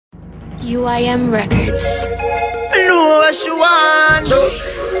UIM Records. Know what she want,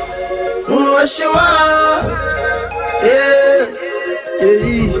 know what she want. Yeah,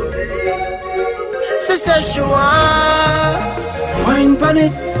 yeah. Say she want wine pon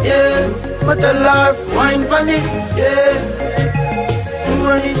it, yeah. But I love wine pon it, yeah. Do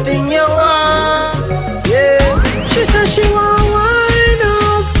anything you want, yeah. She said she want wine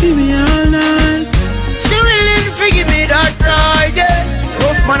up for me all night. She willing to give me that ride, yeah.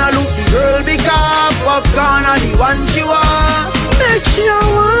 Rough man, I look the girl because popcorn are the one she want. Make she a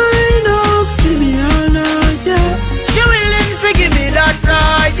wine up for me all night, yeah. She willing to give me that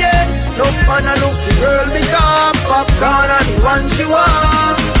ride, yeah. Rough man, I look the girl because popcorn are the one she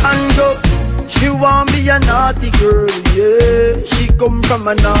want. And go, she want be a naughty girl, yeah. She come from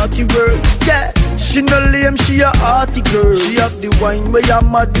a naughty world, yeah. She no lame, she a hearty girl. She have the wine where you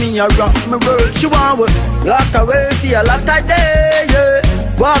mad me, a rock my world. She want work, lock away for a lot of day, yeah.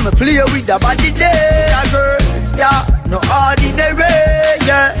 Want me play with the body day, a girl, yeah. No ordinary,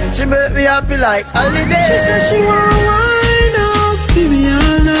 yeah. She make me happy like holiday. She said she want wine up for me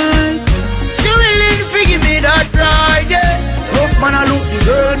all night. She willing to give me that ride, yeah. Rough man, I look the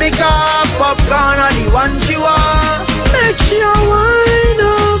girl because popcorn are the one she want. Make she a wine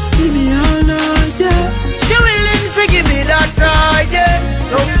up for me all night, yeah. She willing to give me that ride, yeah.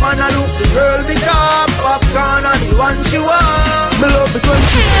 Rough man, I look the girl because popcorn are the one she want. Me love the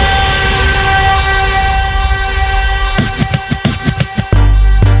country.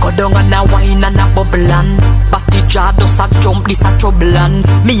 Go down and a wine and a bubble and Batty jaw does a jump, this a trouble and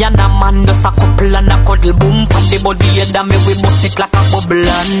me and a man does a couple and a cuddle boom. Pan the body head and me we bust it like a bubble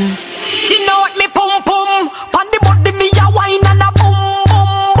and she know what me pum pum. Pan the body me a wine and a boom boom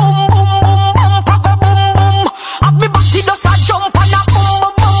boom boom boom boom pago boom boom. Have me batty does a jump and a boom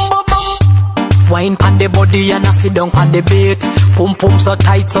boom boom boom boom. Wine pan the body and a sit down pan the beat. Pum pum so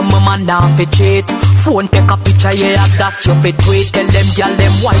tight so my man now fi cheat. Phone take a picture, yeah, that you fit tweet. Tell them, y'all,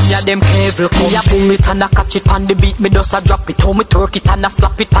 them wine, yeah, them careful. Me a pull it and a catch it on the beat. Me just a drop it. How me twerk it and a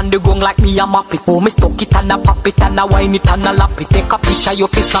slap it on the gong like me a map it. How me stuck it and a pop it and a wine it and a lap it. Take a picture, you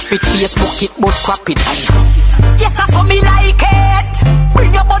fi snap it, Facebook it, but crap it. And yes, I saw me like it. Bring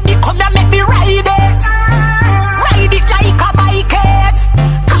your body, come and make me ride it. Ride it like a bike it.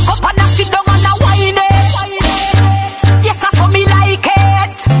 Cock up and a sit down and a wine it. Yes, I saw me like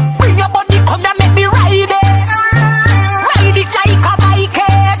it. Bring your body, come and make me ride it. Ride it like a bike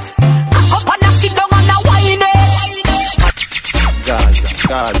it. Cock up and a sit down and a wine it.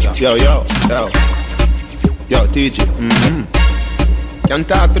 Gaza. Yo, TJ. Can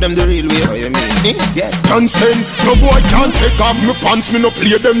talk to them the real way, how you mean? Yeah. Can't stand, no boy can't take off my pants. Me no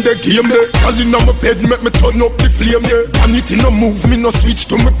play them the game there. All in on my bed, make me turn up the flame, yeah. Vanity no move, me no switch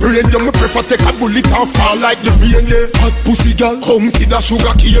to my brain, yeah. Me prefer take a bullet and fall like the rain, yeah. Hot pussy girl, come feed a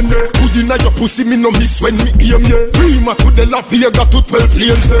sugar cane, yeah. Put in your pussy, me no miss when me aim, yeah. Prima to the La Vega to 12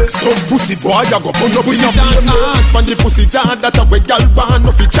 lanes, yeah. Some pussy boy, I go put up in a flame, yeah. From the pussy jar that a way gal ban,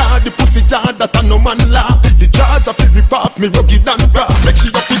 no fi jar. The pussy jar that a no man laugh. The jars a fi rip off me rugged and raw. Make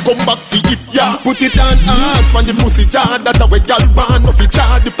she a fi come back fi it, yeah. Put it on hard from the pussy jar that a way gal ban. No fi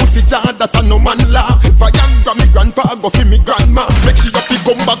jar. The pussy jar that a no man laugh. Viagra me grandpa go fi me grandma. Make she a fi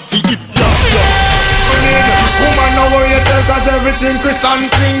come back fi it, yeah. Woman, no worry yourself, cause everything Chris and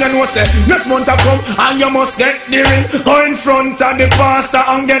clean. And what's that? Next month I come and you must get the ring. Go in front of the pastor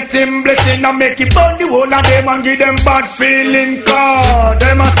and get him blessing. And make it burn the whole of them and give them bad feeling. Cause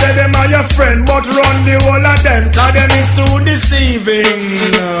them a say them are your friend, but run the whole of them, cause them is too deceiving.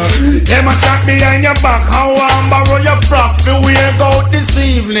 Them a chat behind your back, how I'm borrow your frock to wear out this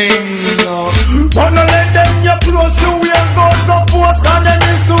evening. Wanna let them your clothes to wear out, go post, cause them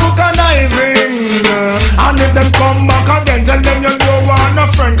is too conniving. And if them come back again, tell them you don't want a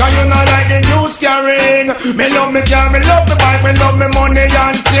friend, cause you not like the news carrying. Me love me car, me love me bike, me love me money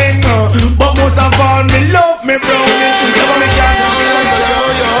and thing. But most of all, me love me brownie. Love me car,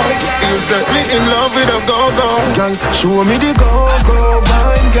 You said me in love with a go-go. Girl, show me the go-go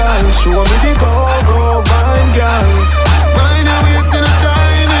wine, girl. Show me the go-go wine, girl. Mind you wasting the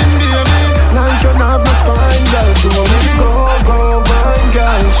time in baby. Like you have no spine, girl. Show me the go-go wine,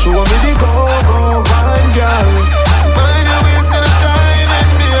 girl. Show me the go-go wine, girl. Mind you wasting the time in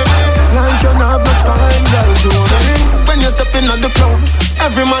baby. Like you have no spine, girl. Show me. When you step in at the club,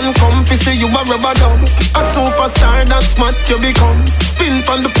 every man come fi see you a a rubber dub. A superstar, that's what you become. Spin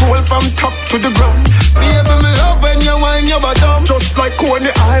from the pole from top to the ground. Baby, me love when you whine your bottom. Just like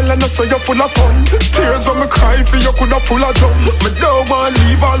Coney Island, I saw you full of fun. Tears when me cry for you coulda full of drum. Me don't want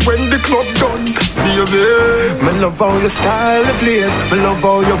leave all when the club done. Baby, me love how your style the place. Me love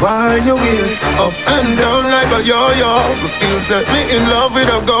how you whine your waist up and down like a yo-yo. Me feel set me in love with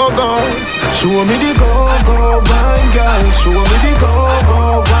a go-go. Show me the go-go wine girl. Show me the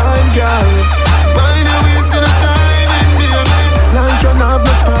go-go wine girl. Find a way to the timing, baby. Like you have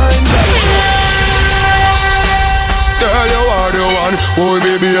no spine, girl. Girl, you are the one, oh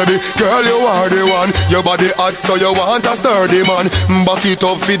baby, baby. Girl, you are the one. Your body hot, so you want a sturdy man. Back it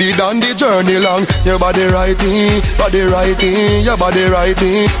up for the down the journey long. Your body righty, your body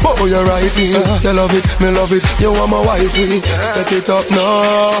righty. Oh, you're righty. You love it, me love it. You want my wifey. Set it up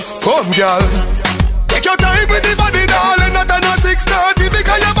now. Come, girl. Take your time with the body, darling. Not on a 6:30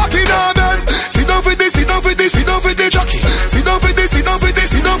 because you're back in a bed. Sit down for this, sit down for this, sit down for the jockey. Sit down for this, sit down for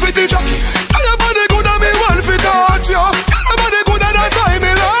this, sit down for the jockey. And your body good and me want to touch you. Your body good and that's why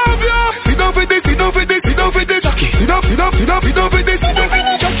me love you. Sit down for this, sit down for this, sit down for the jockey. Sit down, sit down, sit down, sit down for this, sit down for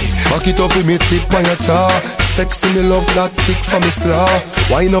the jockey. Back it up with me tip on your tar. Sexy me love that tick for me slaw.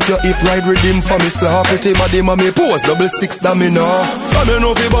 Wind up your hip, ride rhythm for me slaw. Pretty body mommy pose, 6 that me know. For me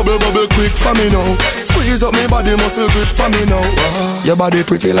know fi bubble, bubble quick for me now. Squeeze up me body muscle grip for me now. Your body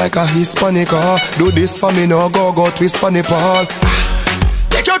pretty like a Hispanic. Do this for me now, go twist for me Paul.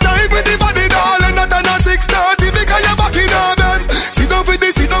 Take your time with the body, darling. Not on a 6:30 because you're back in a bed. Sit down for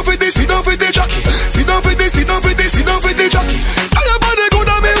this, sit down for this, sit down for the jockey. Sit down for this, sit down for this, sit down for the jockey. And your body good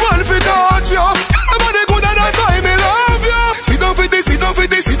and me want to touch you. Your body good and that's why me love you. Sit down for this, sit down for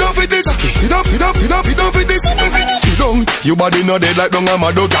this, sit down for the jockey. Sit down, sit down, sit down, sit down for this, sit down for this. Sit down, your body no dead like down a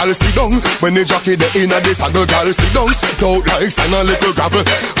mad gal. Sit down, when the jockey the inna the saddle, gal. Sit down, sit out like sand a little gravel.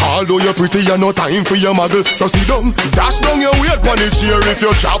 Although you're pretty, you no time for your muggle. So sit down, dash down your weight pon the chair. If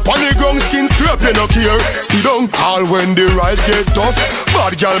you drop on the ground, skin scrape, you no care. Sit down, all when the ride get tough.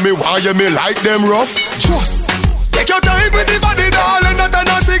 Bad gal me why you me like them rough. Just take your time with the body, darling. Not on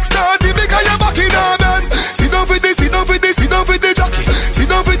a 6:30 because you're back in a bed. Sit down for this, sit down for this, sit down for the jockey. Sit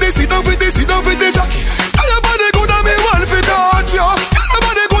down for this, sit down for this, sit down for the jockey. And your body good and me want to touch you. Your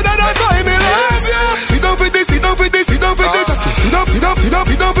body good and that's why me love you. Sit down for this, sit down for this, sit down for the jockey. Sit down, sit down, sit down,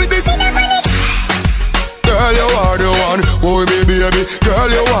 sit down for this. Girl, you are the one, oh baby, baby. Girl,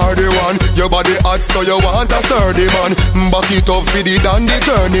 you are the one. Your body hot, so you want a sturdy man. Back it up for the down the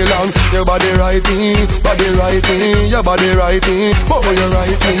journey long. Your body righty, your body righty. Oh, you're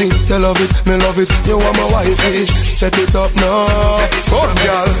righty. You love it, me love it. You want my wifey. Set it up now. Come,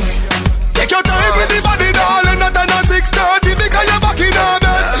 girl. Take your time with the body, darling.